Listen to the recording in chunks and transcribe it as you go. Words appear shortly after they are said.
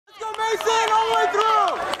race in all the way through.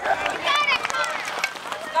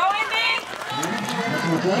 Go, Indy.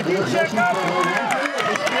 Check up.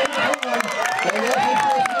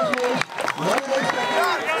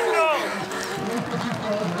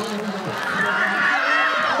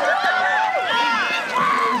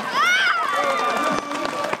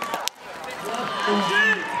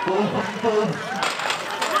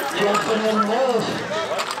 Jackson and Wells.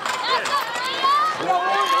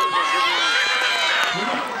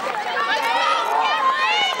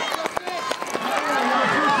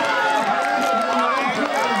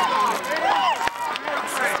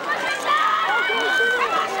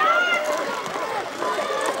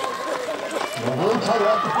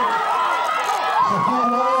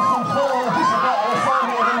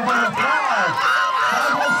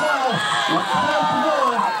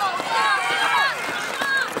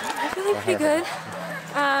 Pretty good.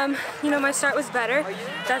 You know, my start was better.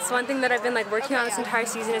 That's one thing that I've been like working on this entire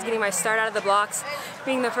season, is getting my start out of the blocks,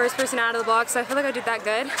 being the first person out of the blocks. So I feel like I did that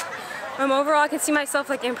good. Overall, I can see myself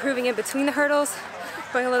like improving in between the hurdles,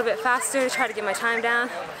 going a little bit faster to try to get my time down.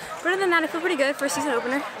 But other than that, I feel pretty good for a season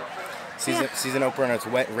opener. Season opener, it's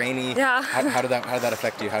wet, rainy. Yeah. How did that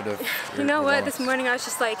affect you? You know what? This morning I was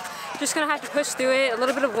just like, just gonna have to push through it. A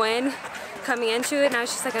little bit of wind coming into it, and I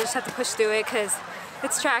was just like, I just have to push through it because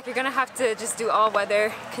it's track. You're gonna have to just do all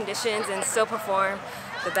weather conditions and still perform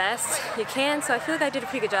the best you can. So I feel like I did a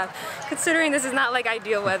pretty good job, considering this is not like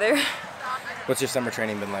ideal weather. What's your summer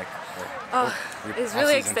training been like? It's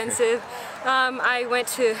really extensive. I went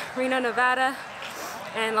to Reno, Nevada,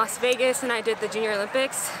 and Las Vegas, and I did the Junior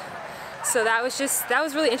Olympics. So that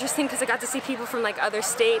was really interesting because I got to see people from like other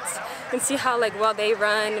states and see how like well they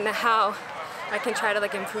run and how I can try to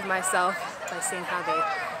like improve myself by seeing how they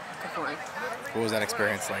perform. What was that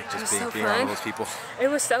experience like, just being around those people? It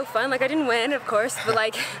was so fun. Like, I didn't win, of course, but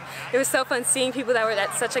like it was so fun seeing people that were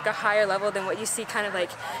at such like a higher level than what you see kind of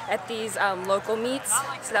like at these local meets.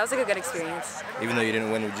 So that was like a good experience. Even though you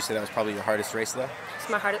didn't win, would you say that was probably your hardest race though? It's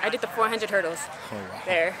my hardest. I did the 400 hurdles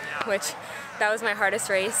there, which that was my hardest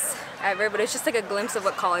race ever, but it's just like a glimpse of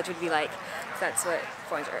what college would be like. That's what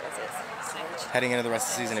 400 hurdles is. Heading into the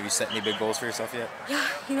rest of the season, have you set any big goals for yourself yet? Yeah,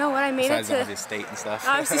 you know what, I made Besides it to obviously state and stuff.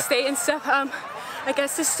 Obviously state and stuff. I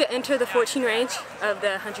guess just to enter the 14 range of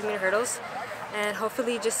the 100-meter hurdles, and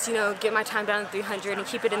hopefully just, you know, get my time down to 300 and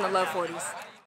keep it in the low 40s.